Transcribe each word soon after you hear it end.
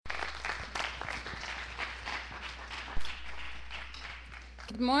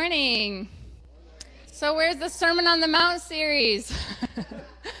Good morning. So where's the Sermon on the Mount series?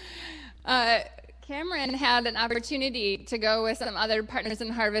 Cameron had an opportunity to go with some other partners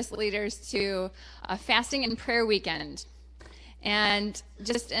and harvest leaders to a fasting and prayer weekend. And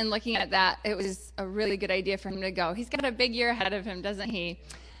just in looking at that, it was a really good idea for him to go. He's got a big year ahead of him, doesn't he?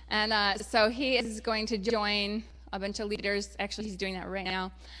 And so he is going to join a bunch of leaders. Actually, he's doing that right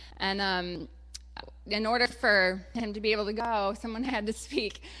now. And in order for him to be able to go, someone had to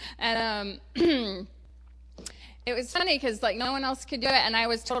speak. And it was funny because no one else could do it, and I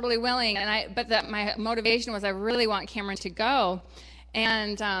was totally willing. But my motivation was I really want Cameron to go.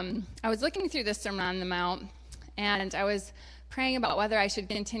 And I was looking through the Sermon on the Mount, and I was praying about whether I should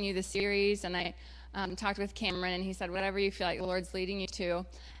continue the series. And I talked with Cameron, and he said, whatever you feel like the Lord's leading you to.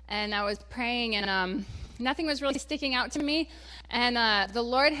 And I was praying, and nothing was really sticking out to me. And the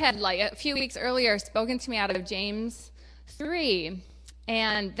Lord had, a few weeks earlier, spoken to me out of James 3.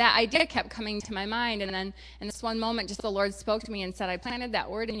 And that idea kept coming to my mind. And then in this one moment, just the Lord spoke to me and said, I planted that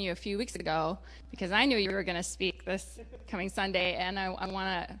word in you a few weeks ago because I knew you were going to speak this coming Sunday, and I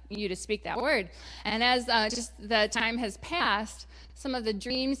want you to speak that word. And as just the time has passed, some of the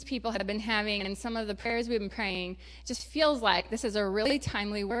dreams people have been having and some of the prayers we've been praying just feels like this is a really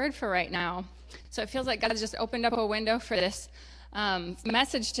timely word for right now. So it feels like God has just opened up a window for this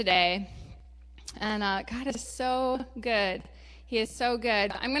message today. And God is so good. He is so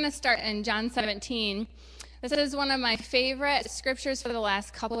good. I'm going to start in John 17. This is one of my favorite scriptures for the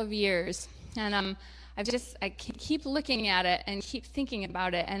last couple of years. And I keep looking at it and keep thinking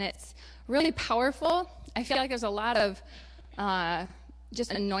about it. And it's really powerful. I feel like there's a lot of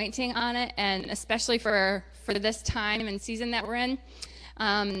just anointing on it, and especially for this time and season that we're in.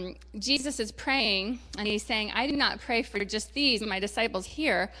 Jesus is praying, and he's saying, I do not pray for just these, my disciples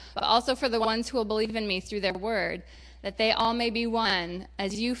here, but also for the ones who will believe in me through their word, that they all may be one,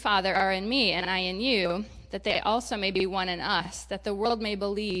 as you, Father, are in me and I in you, that they also may be one in us, that the world may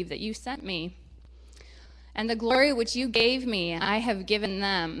believe that you sent me. And the glory which you gave me, I have given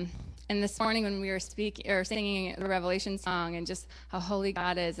them. And this morning when we were singing the Revelation song, and just how holy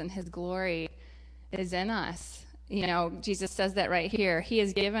God is and his glory is in us. You know, Jesus says that right here. He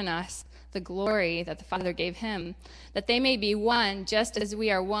has given us the glory that the Father gave him, that they may be one just as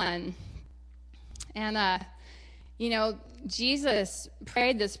we are one. And, Jesus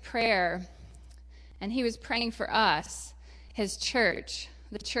prayed this prayer, and he was praying for us, his church,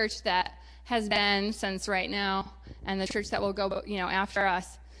 the church that has been since right now, and the church that will go, after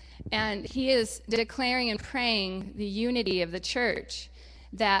us. And he is declaring and praying the unity of the church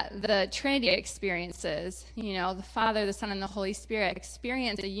that the Trinity experiences. The Father, the Son, and the Holy Spirit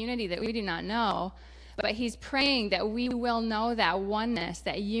experience a unity that we do not know. But he's praying that we will know that oneness,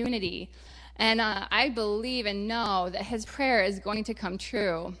 that unity. And I believe and know that his prayer is going to come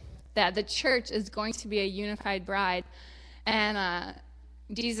true, that the church is going to be a unified bride. And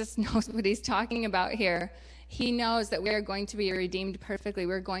Jesus knows what he's talking about here. He knows that we are going to be redeemed perfectly.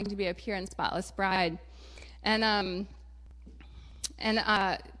 We're going to be a pure and spotless bride. And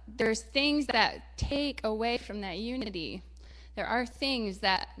there's things that take away from that unity. There are things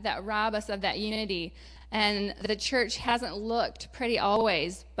that rob us of that unity. And the church hasn't looked pretty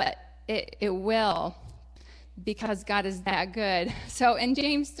always, but it will, because God is that good. So in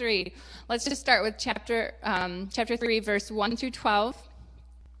James 3, let's just start with chapter 3, verse 1 through 12.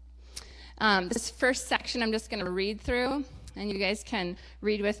 This first section I'm just going to read through, and you guys can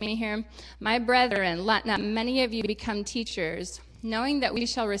read with me here. My brethren, let not many of you become teachers, knowing that we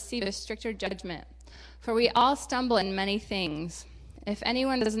shall receive a stricter judgment. For we all stumble in many things. If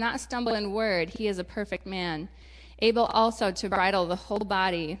anyone does not stumble in word, he is a perfect man, able also to bridle the whole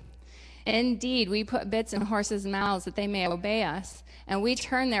body. Indeed, we put bits in horses' mouths that they may obey us, and we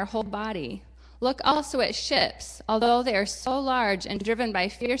turn their whole body. Look also at ships. Although they are so large and driven by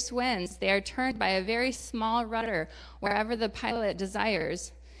fierce winds, they are turned by a very small rudder wherever the pilot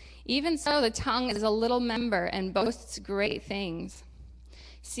desires. Even so, the tongue is a little member and boasts great things.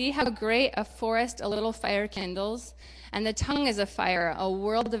 See how great a forest a little fire kindles, and the tongue is a fire, a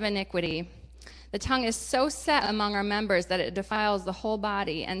world of iniquity. The tongue is so set among our members that it defiles the whole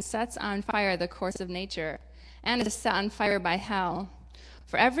body and sets on fire the course of nature, and is set on fire by hell.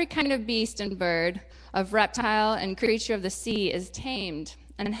 For every kind of beast and bird, of reptile and creature of the sea is tamed,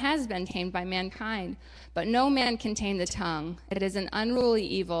 and has been tamed by mankind. But no man can tame the tongue. It is an unruly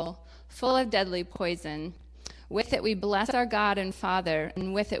evil, full of deadly poison. With it we bless our God and Father,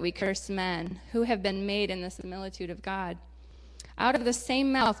 and with it we curse men, who have been made in the similitude of God. Out of the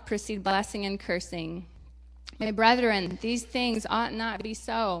same mouth proceed blessing and cursing. My brethren, these things ought not be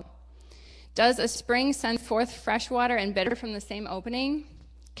so. Does a spring send forth fresh water and bitter from the same opening?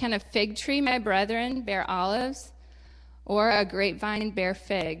 Can a fig tree, my brethren, bear olives, or a grapevine bear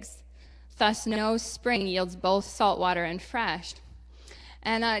figs? Thus no spring yields both salt water and fresh.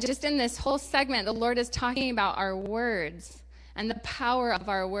 And just in this whole segment, the Lord is talking about our words and the power of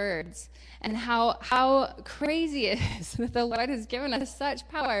our words, and how crazy it is that the Lord has given us such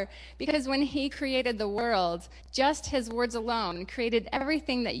power, because when he created the world, just his words alone created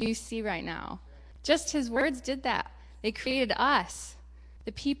everything that you see right now. Just his words did that. They created us,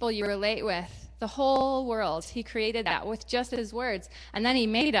 the people you relate with, the whole world. He created that with just his words, and then he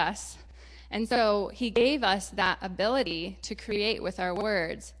made us. And so he gave us that ability to create with our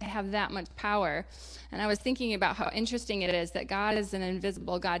words, to have that much power. And I was thinking about how interesting it is that God is an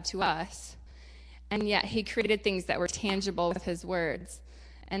invisible God to us, and yet he created things that were tangible with his words,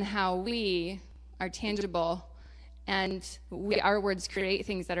 and how we are tangible, and our words create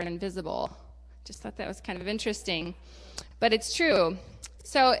things that are invisible. Just thought that was kind of interesting, but it's true.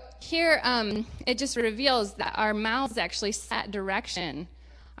 So here it just reveals that our mouths actually set direction.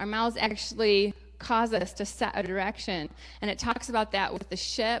 Our mouths actually cause us to set a direction. And it talks about that with the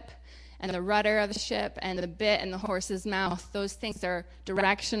ship and the rudder of the ship and the bit in the horse's mouth. Those things are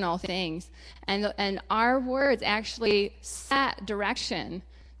directional things. And our words actually set direction.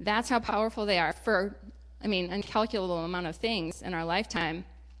 That's how powerful they are for, incalculable amount of things in our lifetime.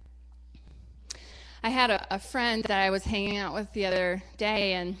 I had a friend that I was hanging out with the other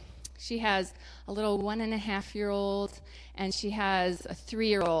day, and she has a little 1.5-year-old, and she has a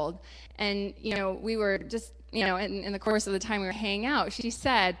 3-year-old. And, we were just, in the course of the time we were hanging out, she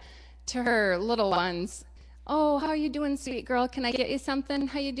said to her little ones, "Oh, how are you doing, sweet girl? Can I get you something?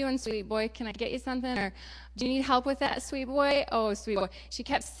 How you doing, sweet boy? Can I get you something? Or do you need help with that, sweet boy? Oh, sweet boy." She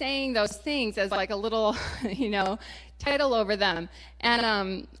kept saying those things as like a little, title over them,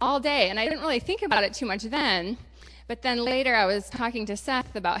 and all day. And I didn't really think about it too much then. But then later I was talking to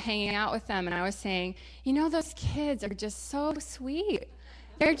Seth about hanging out with them, and I was saying, those kids are just so sweet.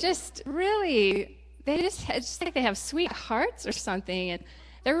 They're just really, it's just like they have sweet hearts or something, and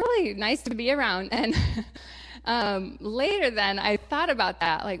they're really nice to be around. And later then I thought about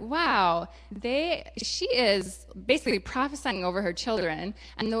that, like, wow, she is basically prophesying over her children,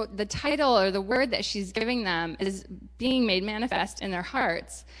 and the title or the word that she's giving them is being made manifest in their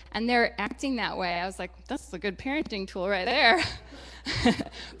hearts, and they're acting that way. I was like, that's a good parenting tool right there.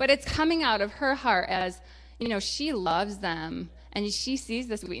 But it's coming out of her heart as, she loves them, and she sees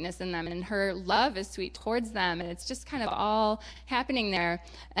the sweetness in them, and her love is sweet towards them, and it's just kind of all happening there.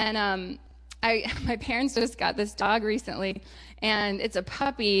 And my parents just got this dog recently, and it's a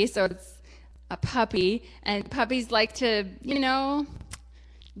puppy, so it's a puppy, and puppies like to,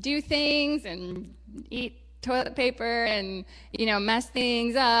 do things and eat toilet paper and, mess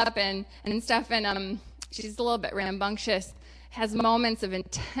things up and stuff, and she's a little bit rambunctious, has moments of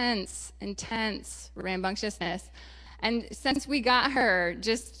intense rambunctiousness. And since we got her,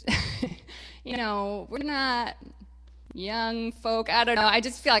 just, we're not young folk. I don't know. I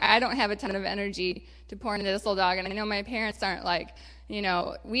just feel like I don't have a ton of energy to pour into this little dog. And I know my parents aren't like,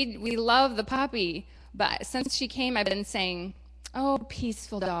 we love the puppy. But since she came, I've been saying, "Oh,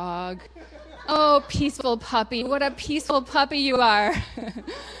 peaceful dog. Oh, peaceful puppy. What a peaceful puppy you are."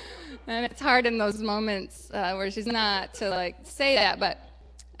 And it's hard in those moments where she's not to like say that, but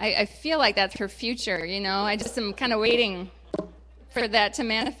I feel like that's her future, I just am kind of waiting for that to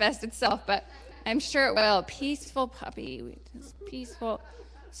manifest itself, but I'm sure it will. Peaceful puppy, peaceful,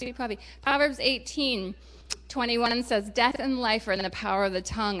 sweet puppy. Proverbs 18:21 says, "Death and life are in the power of the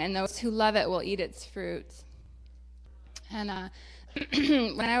tongue, and those who love it will eat its fruits." And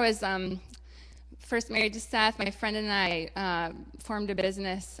when I was first married to Seth, my friend and I formed a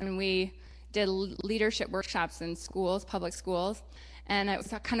business, and we did leadership workshops in schools, public schools. And it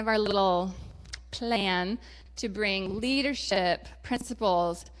was kind of our little plan to bring leadership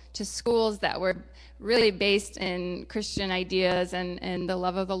principles to schools that were really based in Christian ideas and the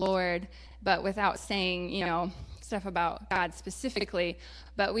love of the Lord, but without saying, stuff about God specifically.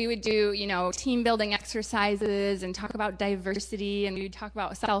 But we would do, team building exercises and talk about diversity, and we would talk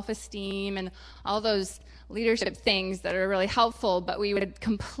about self-esteem and all those leadership things that are really helpful, but we would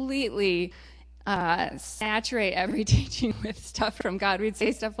completely saturate every teaching with stuff from God. We'd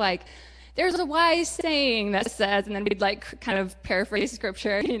say stuff like, "There's a wise saying that says," and then we'd like kind of paraphrase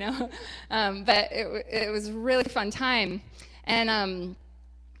scripture, but it was a really fun time. And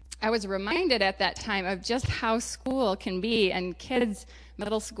I was reminded at that time of just how school can be, and kids,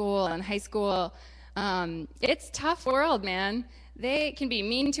 middle school and high school, it's a tough world, man. they can be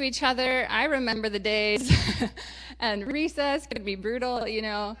mean to each other. I remember the days, and recess could be brutal,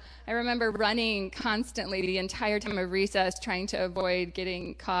 I remember running constantly the entire time of recess, trying to avoid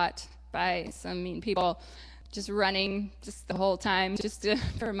getting caught by some mean people, just running just the whole time,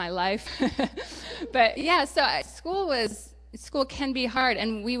 for my life. But yeah, so school can be hard,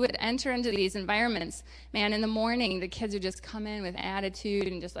 and we would enter into these environments. Man, in the morning, the kids would just come in with attitude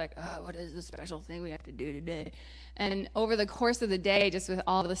and just like, oh, what is the special thing we have to do today? And over the course of the day, just with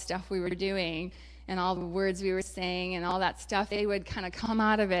all the stuff we were doing and all the words we were saying and all that stuff, they would kind of come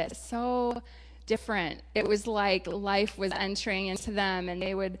out of it so different. It was like life was entering into them, and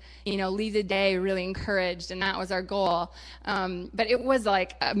they would, leave the day really encouraged, and that was our goal. But it was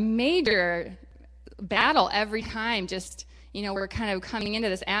like a major battle every time, we're kind of coming into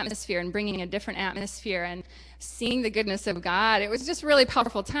this atmosphere and bringing a different atmosphere and seeing the goodness of God. It was just a really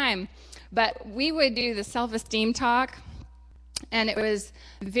powerful time. But we would do the self-esteem talk, and it was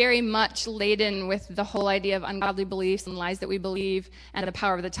very much laden with the whole idea of ungodly beliefs and lies that we believe and the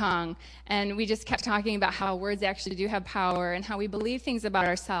power of the tongue. And we just kept talking about how words actually do have power and how we believe things about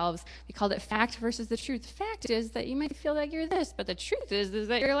ourselves. We called it fact versus the truth. The fact is that you might feel like you're this, but the truth is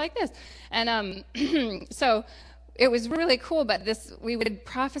that you're like this. And so it was really cool, but we would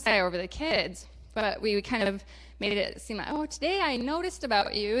prophesy over the kids, but we would kind of made it seem like, oh, today I noticed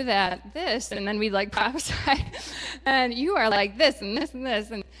about you that this, and then we'd prophesy, and you are like this and this and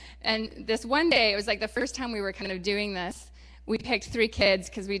this. And this one day, it was like the first time we were kind of doing this, we picked 3 kids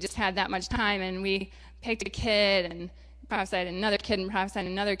because we just had that much time, and we picked a kid and prophesied another kid and prophesied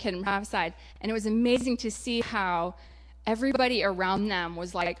another kid and prophesied. And it was amazing to see how everybody around them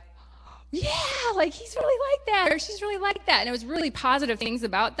was like, yeah, he's really like that, or she's really like that. And it was really positive things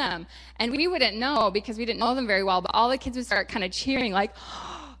about them. And we wouldn't know because we didn't know them very well, but all the kids would start kind of cheering like,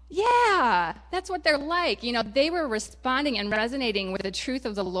 oh, yeah, that's what they're like. They were responding and resonating with the truth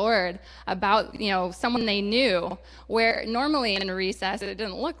of the Lord about, someone they knew, where normally in recess it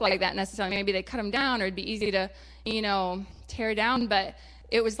didn't look like that necessarily. Maybe they cut them down, or it'd be easy to, tear down. But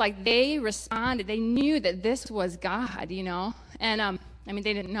it was like they responded. They knew that this was God, And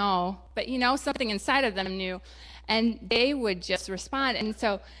they didn't know, but something inside of them knew, and they would just respond. And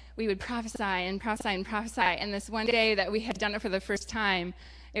so we would prophesy and prophesy and prophesy. And this one day that we had done it for the first time,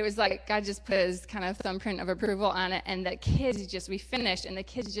 it was like God just put his kind of thumbprint of approval on it, and the kids we finished, and the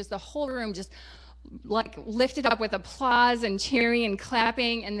kids the whole room just lifted up with applause and cheering and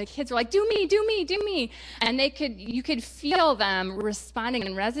clapping, and the kids were like, do me, do me, do me. And you could feel them responding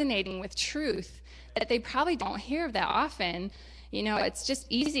and resonating with truth that they probably don't hear that often. It's just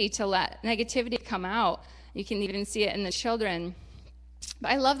easy to let negativity come out. You can even see it in the children.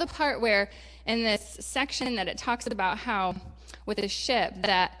 But I love the part where in this section that it talks about how with a ship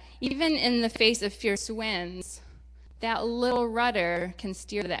that even in the face of fierce winds, that little rudder can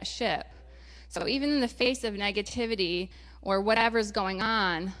steer that ship. So even in the face of negativity or whatever's going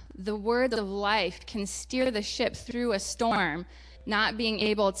on, the words of life can steer the ship through a storm, not being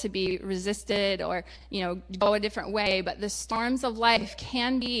able to be resisted or, go a different way. But the storms of life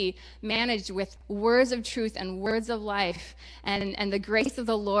can be managed with words of truth and words of life and the grace of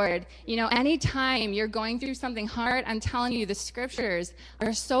the Lord. Anytime you're going through something hard, I'm telling you, the scriptures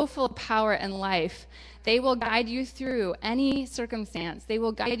are so full of power and life. They will guide you through any circumstance. They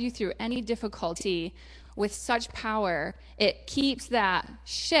will guide you through any difficulty with such power. It keeps that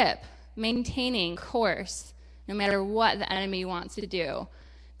ship maintaining course no matter what the enemy wants to do.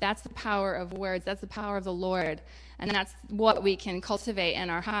 That's the power of words. That's the power of the Lord. And that's what we can cultivate in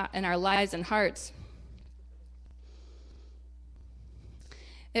our lives and hearts.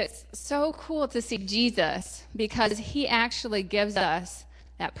 It's so cool to see Jesus because he actually gives us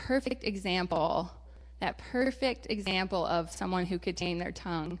that perfect example of someone who could tame their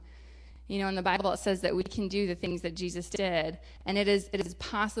tongue. In the Bible it says that we can do the things that Jesus did, and it is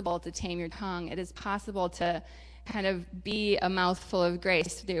possible to tame your tongue. It is possible to kind of be a mouthful of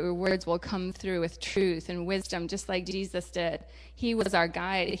grace. Your words will come through with truth and wisdom, just like Jesus did. He was our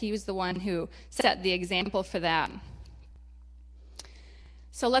guide. He was the one who set the example for that.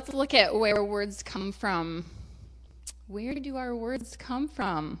 So let's look at where words come from. Where do our words come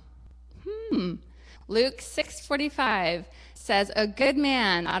from? Luke 6:45 says, "A good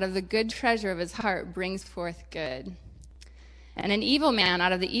man out of the good treasure of his heart brings forth good. And an evil man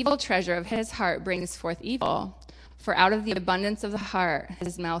out of the evil treasure of his heart brings forth evil. For out of the abundance of the heart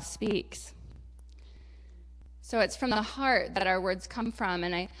his mouth speaks." So it's from the heart that our words come from.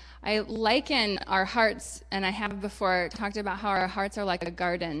 And I liken our hearts, and I have before talked about how our hearts are like a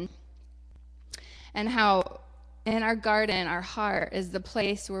garden. And how in our garden, our heart is the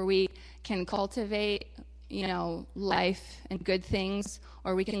place where we can cultivate, life and good things,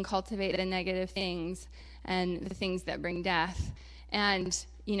 or we can cultivate the negative things and the things that bring death. And,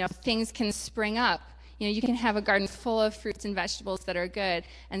 things can spring up. You can have a garden full of fruits and vegetables that are good,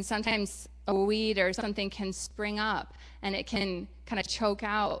 and sometimes a weed or something can spring up, and it can kind of choke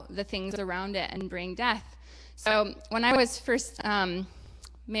out the things around it and bring death. So when I was first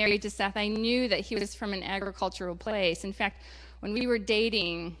married to Seth, I knew that he was from an agricultural place. In fact, when we were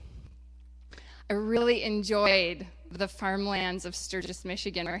dating, I really enjoyed the farmlands of Sturgis,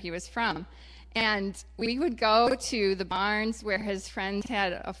 Michigan, where he was from. And we would go to the barns where his friends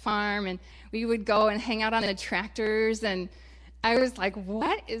had a farm, and we would go and hang out on the tractors. And I was like,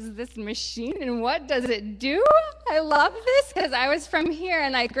 what is this machine, and what does it do? I love this, because I was from here,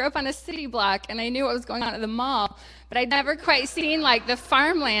 and I grew up on a city block, and I knew what was going on at the mall. But I'd never quite seen, the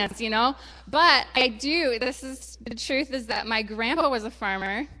farmlands, But I do. The truth is that my grandpa was a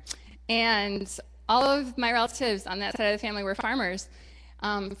farmer, and all of my relatives on that side of the family were farmers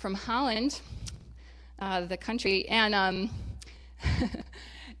from Holland, the country, and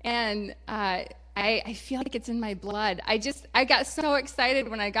I feel like it's in my blood. I got so excited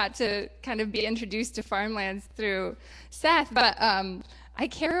when I got to kind of be introduced to farmlands through Seth, but I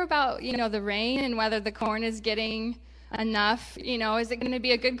care about, the rain and whether the corn is getting enough. Is it going to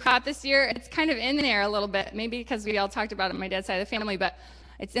be a good crop this year? It's kind of in there a little bit, maybe because we all talked about it on my dad's side of the family, but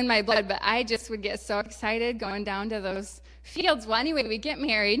it's in my blood. But I just would get so excited going down to those fields. Well, anyway, we get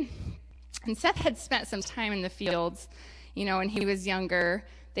married, and Seth had spent some time in the fields, when he was younger.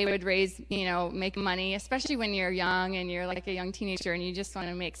 They would raise, make money, especially when you're young and you're like a young teenager and you just want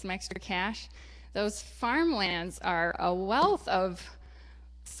to make some extra cash. Those farmlands are a wealth of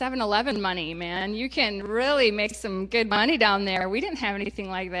 7-Eleven money, man. You can really make some good money down there. We didn't have anything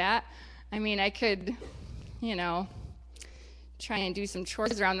like that. I mean, I could, try and do some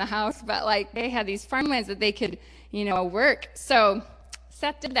chores around the house, but they had these farmlands that they could, work. So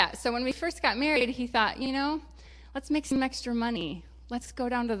Seth did that. So when we first got married, he thought, let's make some extra money. Let's go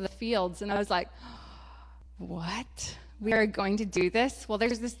down to the fields. And I was like, what? We are going to do this? Well,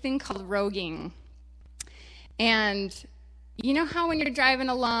 there's this thing called roguing. And you know how when you're driving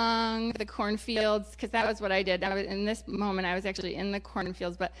along the cornfields, because that was what I did. In this moment, I was actually in the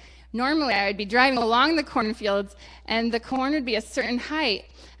cornfields, but normally I would be driving along the cornfields, and the corn would be a certain height,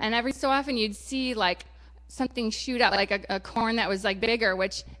 and every so often you'd see something shoot up, like a corn that was bigger,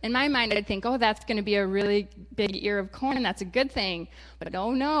 which in my mind I'd think, oh, that's going to be a really big ear of corn, that's a good thing. But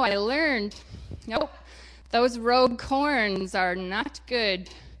oh no, I learned, nope, those rogue corns are not good.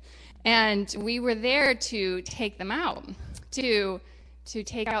 And we were there to take them out, to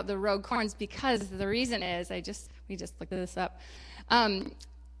take out the rogue corns, because the reason is, we just looked this up,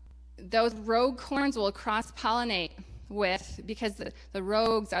 those rogue corns will cross-pollinate because the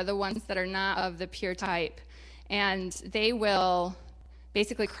rogues are the ones that are not of the pure type, and they will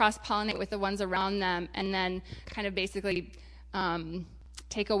basically cross-pollinate with the ones around them, and then kind of basically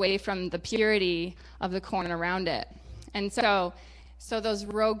take away from the purity of the corn around it. And so those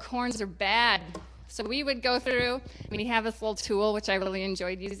rogue corns are bad. So we would go through, we have this little tool, which I really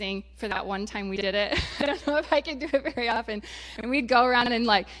enjoyed using for that one time we did it. I don't know if I can do it very often. And we'd go around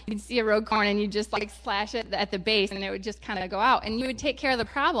and you'd see a rogue corn and you'd just slash it at the base and it would just kind of go out. And you would take care of the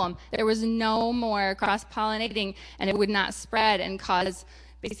problem. There was no more cross-pollinating, and it would not spread and cause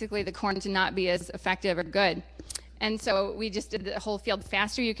basically the corn to not be as effective or good. And so we just did the whole field. The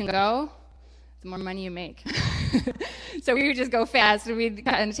faster you can go, the more money you make. So we would just go fast, and we'd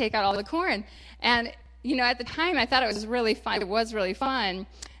kind of take out all the corn. And, at the time, I thought it was really fun. It was really fun.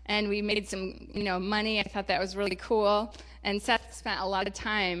 And we made some, money. I thought that was really cool. And Seth spent a lot of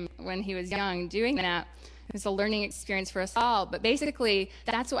time when he was young doing that. It was a learning experience for us all. But basically,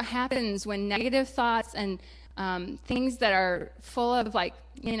 that's what happens when negative thoughts and things that are full of,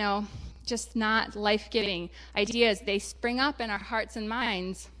 just not life-giving ideas, they spring up in our hearts and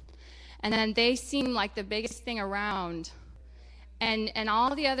minds. And then they seem like the biggest thing around. And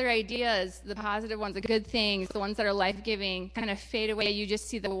all the other ideas, the positive ones, the good things, the ones that are life-giving, kind of fade away. You just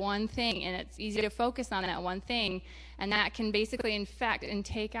see the one thing, and it's easy to focus on that one thing. And that can basically infect and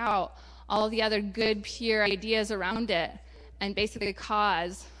take out all the other good, pure ideas around it, and basically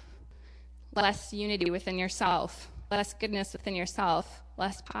cause less unity within yourself, less goodness within yourself,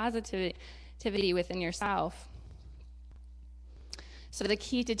 less positivity within yourself. So the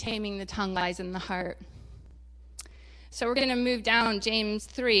key to taming the tongue lies in the heart. So we're going to move down James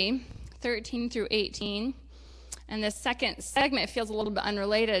 3, 13 through 18. And the second segment feels a little bit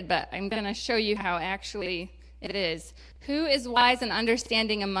unrelated, but I'm going to show you how actually it is. Who is wise and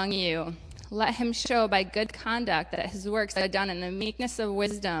understanding among you? Let him show by good conduct that his works are done in the meekness of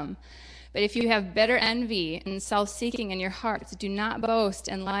wisdom. But if you have bitter envy and self-seeking in your hearts, do not boast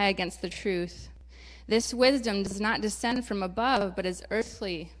and lie against the truth. This wisdom does not descend from above, but is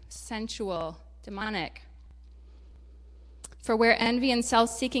earthly, sensual, demonic. For where envy and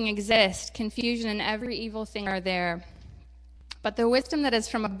self-seeking exist, confusion and every evil thing are there. But the wisdom that is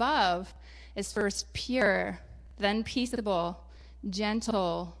from above is first pure, then peaceable,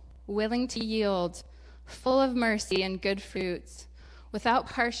 gentle, willing to yield, full of mercy and good fruits, without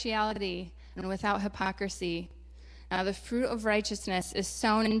partiality and without hypocrisy. Now the fruit of righteousness is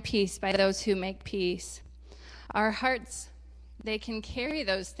sown in peace by those who make peace. Our hearts, they can carry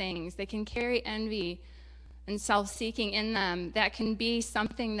those things. They can carry envy and self-seeking in them. That can be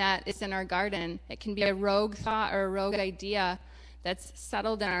something that is in our garden. It can be a rogue thought or a rogue idea that's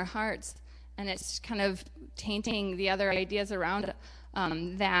settled in our hearts, and it's kind of tainting the other ideas around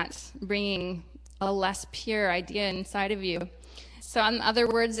that, bringing a less pure idea inside of you. So in other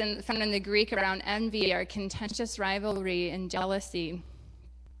words found in the Greek around envy are contentious rivalry and jealousy.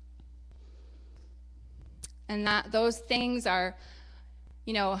 And that those things are,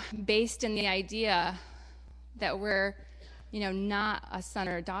 based in the idea that we're, not a son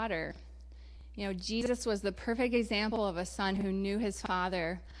or a daughter. Jesus was the perfect example of a son who knew his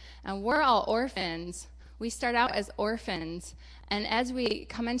father. And we're all orphans. We start out as orphans. And as we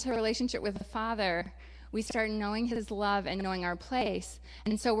come into a relationship with the Father, we start knowing his love and knowing our place.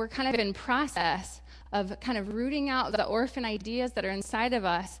 And so we're kind of in process of kind of rooting out the orphan ideas that are inside of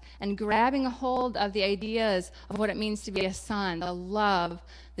us and grabbing a hold of the ideas of what it means to be a son, the love,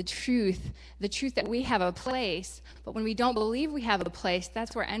 the truth that we have a place. But when we don't believe we have a place,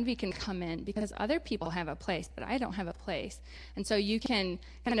 that's where envy can come in, because other people have a place, but I don't have a place. And so you can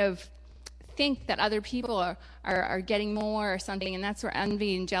kind of think that other people are getting more or something, and that's where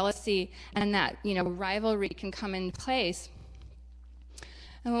envy and jealousy and that rivalry can come into place.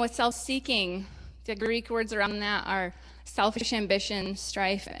 And with self-seeking, the Greek words around that are selfish ambition,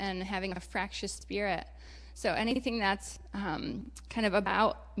 strife, and having a fractious spirit. So anything that's kind of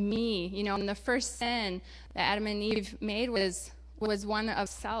about me, and the first sin that Adam and Eve made was one of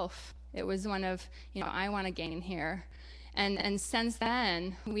self. It was one of, I want to gain here. And since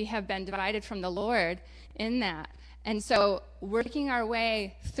then, we have been divided from the Lord in that. And so working our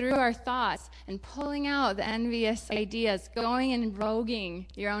way through our thoughts and pulling out the envious ideas, going and roguing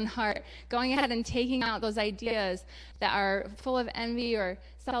your own heart, going ahead and taking out those ideas that are full of envy or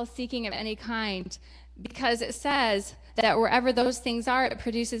self-seeking of any kind, because it says that wherever those things are, it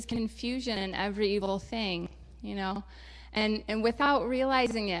produces confusion in every evil thing, And without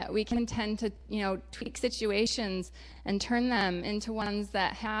realizing it, we can tend to, tweak situations and turn them into ones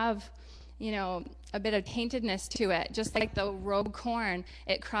that have, a bit of taintedness to it. Just like the rogue corn,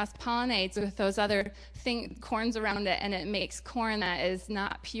 it cross-pollinates with those other corns around it, and it makes corn that is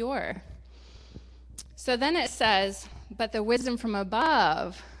not pure. So then it says, but the wisdom from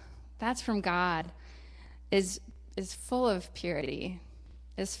above, that's from God, is full of purity.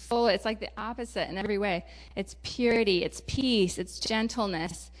 It's like the opposite in every way. It's purity, it's peace, it's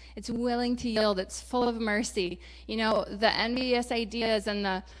gentleness, it's willing to yield, it's full of mercy. The envious ideas and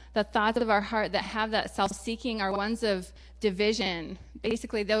the thoughts of our heart that have that self-seeking are ones of division.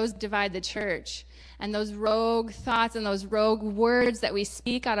 Basically, those divide the church. And those rogue thoughts and those rogue words that we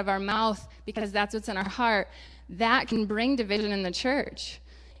speak out of our mouth, because that's what's in our heart, that can bring division in the church.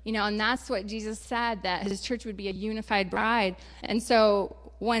 And that's what Jesus said, that his church would be a unified bride. And so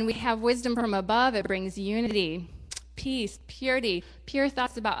when we have wisdom from above, it brings unity, peace, purity, pure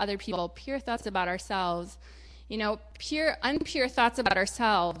thoughts about other people, pure thoughts about ourselves. Unpure thoughts about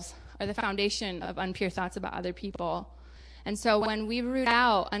ourselves are the foundation of unpure thoughts about other people. And so when we root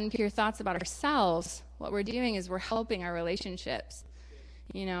out unpure thoughts about ourselves, what we're doing is we're helping our relationships,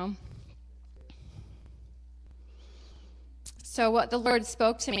 So what the Lord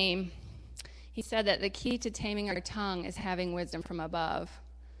spoke to me, he said that the key to taming our tongue is having wisdom from above.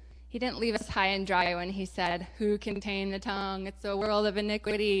 He didn't leave us high and dry when he said, who can tame the tongue? It's a world of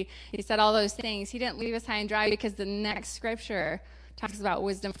iniquity. He said all those things. He didn't leave us high and dry, because the next scripture talks about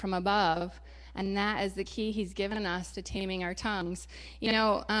wisdom from above, and that is the key he's given us to taming our tongues.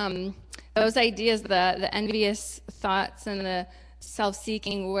 Those ideas, the envious thoughts and the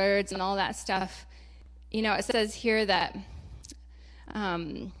self-seeking words and all that stuff, it says here that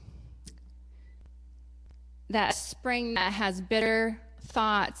that spring that has bitter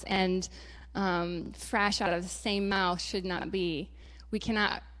thoughts and fresh out of the same mouth should not be. We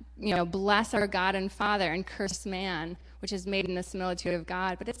cannot, bless our God and Father and curse man, which is made in the similitude of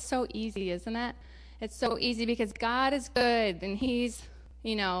God. But it's so easy, isn't it? It's so easy because God is good and he's,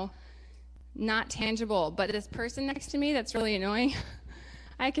 not tangible. But this person next to me that's really annoying,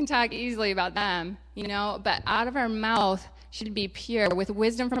 I can talk easily about them, but out of our mouth should be pure. With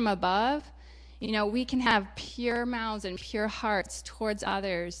wisdom from above, we can have pure mouths and pure hearts towards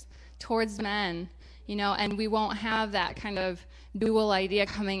others, towards men, and we won't have that kind of dual idea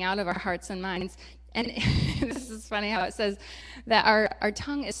coming out of our hearts and minds. And this is funny how it says that our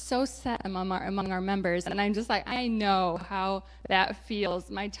tongue is so set among our members. And I'm just like, I know how that feels.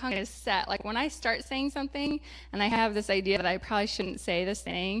 My tongue is set. Like when I start saying something and I have this idea that I probably shouldn't say this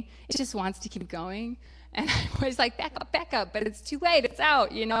thing, it just wants to keep going. And I'm always like, back up, but it's too late, it's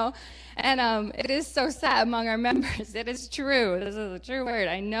out, And it is so set among our members. It is true. This is a true word.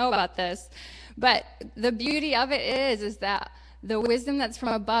 I know about this. But the beauty of it is that the wisdom that's from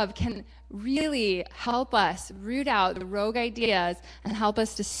above can really help us root out the rogue ideas and help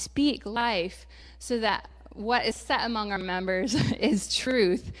us to speak life so that what is set among our members is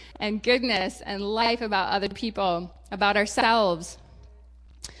truth and goodness and life about other people, about ourselves.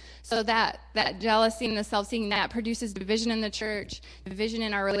 So that jealousy and the self-seeking, that produces division in the church, division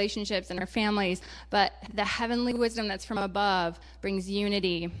in our relationships and our families. But the heavenly wisdom that's from above brings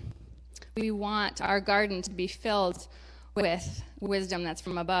unity. We want our garden to be filled with wisdom that's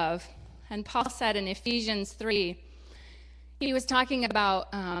from above. And Paul said in Ephesians 3, he was talking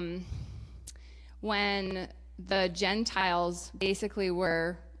about when the Gentiles basically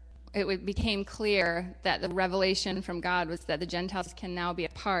became clear that the revelation from God was that the Gentiles can now be a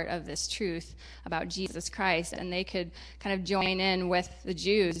part of this truth about Jesus Christ, and they could kind of join in with the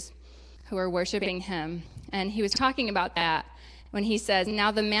Jews who are worshiping him. And he was talking about that when he says,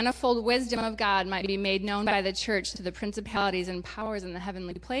 now the manifold wisdom of God might be made known by the church to the principalities and powers in the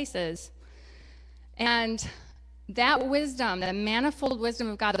heavenly places. And that wisdom, the manifold wisdom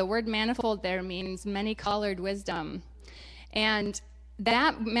of God, the word manifold there means many-colored wisdom. And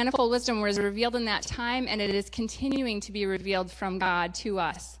that manifold wisdom was revealed in that time, and it is continuing to be revealed from God to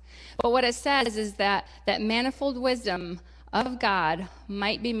us. But what it says is that manifold wisdom of God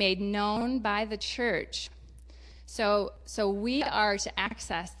might be made known by the church. So we are to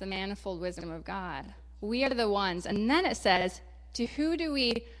access the manifold wisdom of God. We are the ones. And then it says, to who do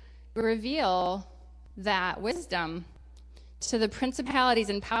we reveal that wisdom? To the principalities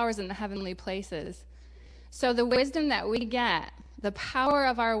and powers in the heavenly places. So the wisdom that we get, the power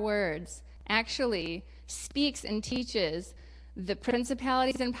of our words, actually speaks and teaches the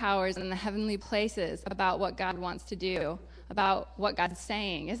principalities and powers in the heavenly places about what God wants to do, about what God's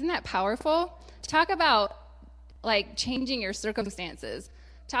saying. Isn't that powerful? Talk about changing your circumstances.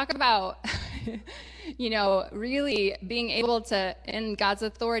 Talk about, really being able to, in God's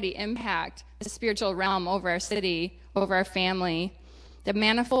authority, impact the spiritual realm over our city, over our family, the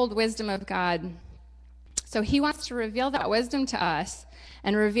manifold wisdom of God. So he wants to reveal that wisdom to us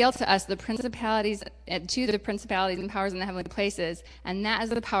and reveal to us the principalities and powers in the heavenly places. And that is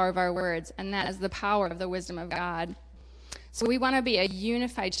the power of our words, and that is the power of the wisdom of God. So we want to be a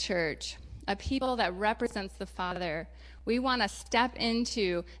unified church, a people that represents the Father. We want to step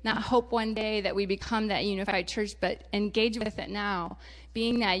into, not hope one day that we become that unified church, but engage with it now,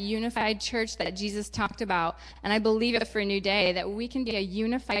 being that unified church that Jesus talked about. And I believe it for a new day, that we can be a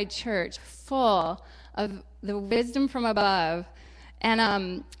unified church full of the wisdom from above.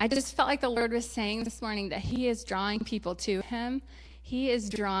 And I just felt like the Lord was saying this morning that he is drawing people to him. He is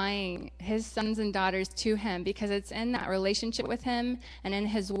drawing his sons and daughters to him because it's in that relationship with him and in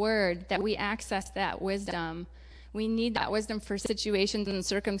his word that we access that wisdom. We need that wisdom for situations and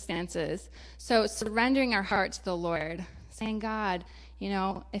circumstances. So surrendering our heart to the Lord, saying, God,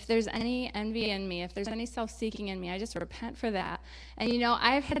 if there's any envy in me, if there's any self-seeking in me, I just repent for that. And,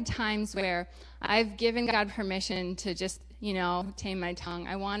 I've had times where I've given God permission to just, tame my tongue.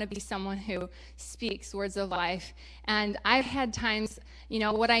 I want to be someone who speaks words of life. And I've had times,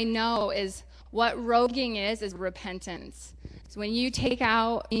 what I know is what roguing is repentance. So when you take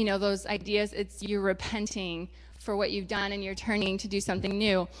out, those ideas, it's you're repenting for what you've done and you're turning to do something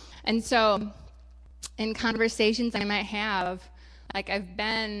new. And so in conversations I might have, I've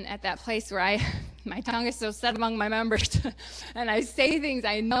been at that place where my tongue is so set among my members and I say things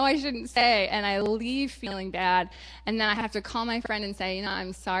I know I shouldn't say and I leave feeling bad. And then I have to call my friend and say,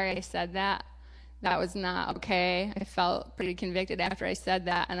 I'm sorry I said that. That was not okay. I felt pretty convicted after I said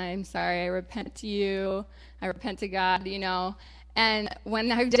that, and I'm sorry. I repent to you. I repent to God, And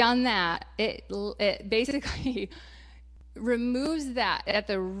when I've done that, it basically removes that at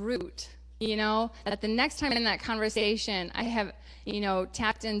the root, that the next time in that conversation, I have,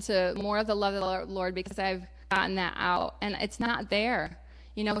 tapped into more of the love of the Lord because I've gotten that out, and it's not there.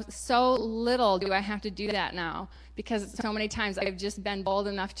 So little do I have to do that now, because so many times I've just been bold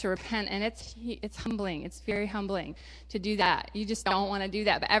enough to repent, and it's humbling. It's very humbling to do that. You just don't want to do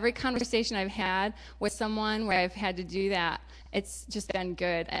that. But every conversation I've had with someone where I've had to do that, it's just been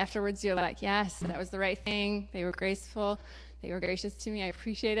good. Afterwards, you're like, yes, that was the right thing. They were graceful. They were gracious to me. I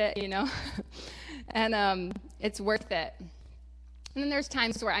appreciate it, and it's worth it. And then there's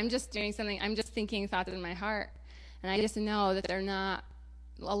times where I'm just doing something, I'm just thinking thoughts in my heart, and I just know that they're not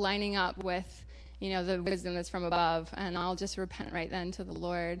aligning up with, the wisdom that's from above, and I'll just repent right then to the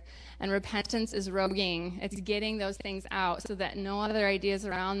Lord. And repentance is roguing. It's getting those things out so that no other ideas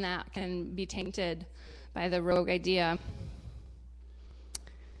around that can be tainted by the rogue idea.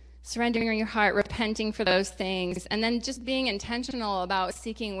 Surrendering your heart, repenting for those things, and then just being intentional about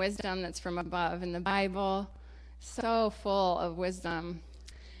seeking wisdom that's from above. In the Bible, so full of wisdom.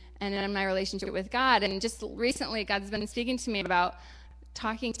 And in my relationship with God, and just recently, God's been speaking to me about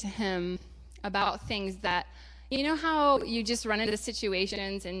talking to him about things that, how you just run into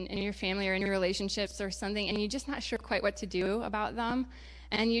situations in your family or in your relationships or something, and you're just not sure quite what to do about them.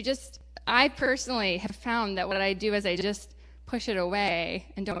 And I personally have found that what I do is I just push it away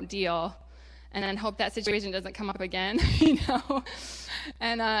and don't deal, and then hope that situation doesn't come up again,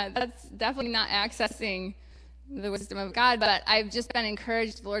 And that's definitely not accessing the wisdom of God. But I've just been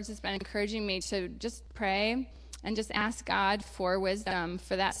encouraged, the Lord's just been encouraging me to just pray and just ask God for wisdom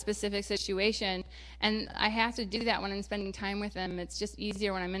for that specific situation. And I have to do that when I'm spending time with him. It's just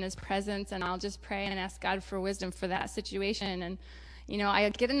easier when I'm in his presence, and I'll just pray and ask God for wisdom for that situation. And, I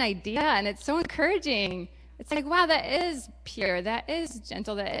get an idea, and it's so encouraging. It's like, wow, that is pure, that is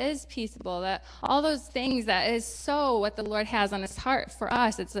gentle, that is peaceable, that all those things, that is so what the Lord has on his heart for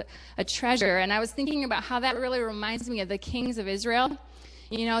us. It's a treasure. And I was thinking about how that really reminds me of the kings of Israel.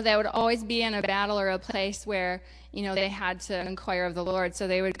 They would always be in a battle or a place where, they had to inquire of the Lord. So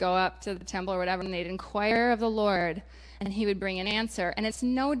they would go up to the temple or whatever, and they'd inquire of the Lord, and he would bring an answer. And it's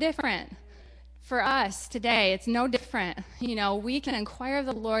no different for us today. It's no different. We can inquire of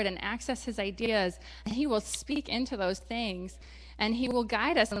the Lord and access his ideas, and he will speak into those things, and he will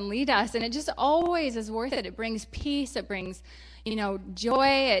guide us and lead us. And it just always is worth it. It brings peace. It brings, joy.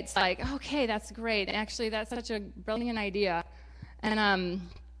 It's like, okay, that's great. Actually, that's such a brilliant idea. And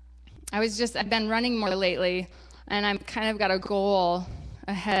I've been running more lately, and I've kind of got a goal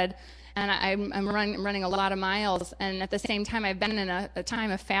ahead, and I'm running a lot of miles, and at the same time, I've been in a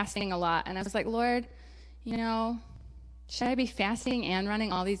time of fasting a lot, and I was like, Lord, should I be fasting and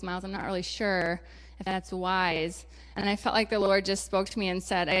running all these miles? I'm not really sure if that's wise. And I felt like the Lord just spoke to me and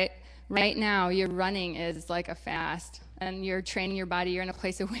said, right now, your running is like a fast, and you're training your body, you're in a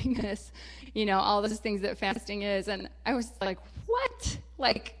place of weakness, all those things that fasting is. And I was like, what?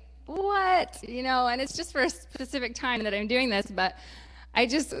 Like, what? And it's just for a specific time that I'm doing this, but I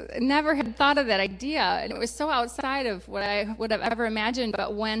just never had thought of that idea. And it was so outside of what I would have ever imagined.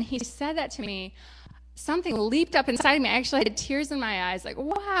 But when he said that to me, something leaped up inside me. I actually had tears in my eyes, like,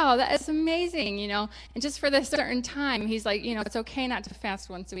 wow, that is amazing, And just for this certain time, he's like, it's okay not to fast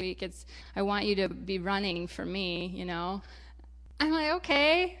once a week. I want you to be running for me, I'm like,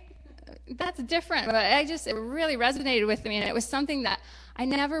 okay, that's different. But it really resonated with me, and it was something that I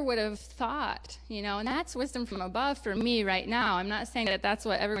never would have thought, and that's wisdom from above for me right now. I'm not saying that that's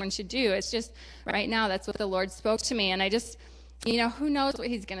what everyone should do. It's just right now that's what the Lord spoke to me, and I just, who knows what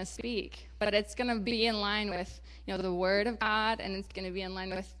he's going to speak, but it's going to be in line with, the word of God, and it's going to be in line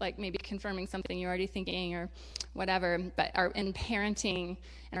with, like, maybe confirming something you're already thinking or whatever. But in parenting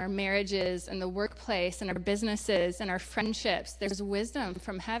and our marriages and the workplace and our businesses and our friendships, there's wisdom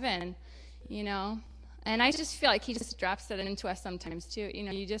from heaven, And I just feel like he just drops it into us sometimes too.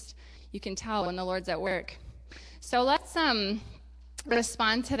 You can tell when the Lord's at work. So let's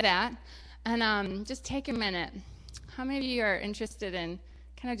respond to that, and just take a minute. How many of you are interested in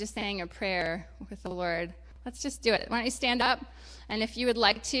kind of just saying a prayer with the Lord? Let's just do it. Why don't you stand up? And if you would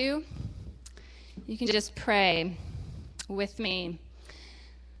like to, you can just pray with me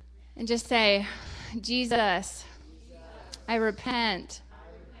and just say, Jesus, I repent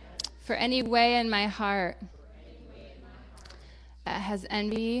for any way in my heart that has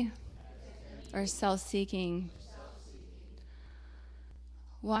envy or self-seeking.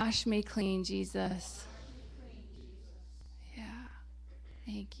 Wash me clean, Jesus. Yeah.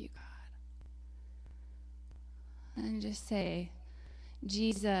 Thank you, God. And just say,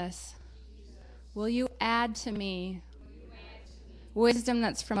 Jesus, will you add to me wisdom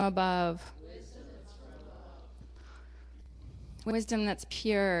that's from above, wisdom that's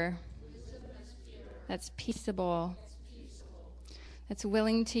pure, that's peaceable, that's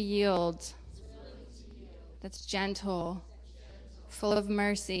willing to yield, that's gentle, full of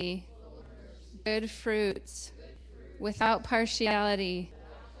mercy, good fruits, without partiality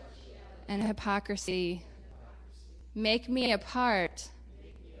and hypocrisy. Make me a part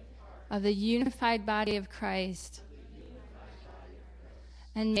of the unified body of Christ,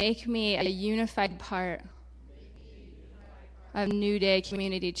 and make me a unified part of New Day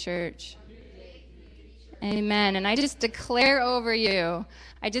Community Church. Amen. And I just declare over you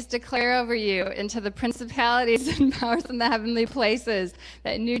into the principalities and powers in the heavenly places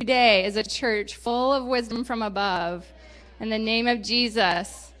that New Day is a church full of wisdom from above. In the name of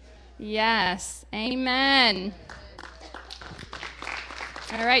Jesus. Yes. Amen.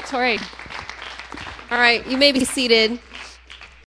 All right, Tori. All right, you may be seated.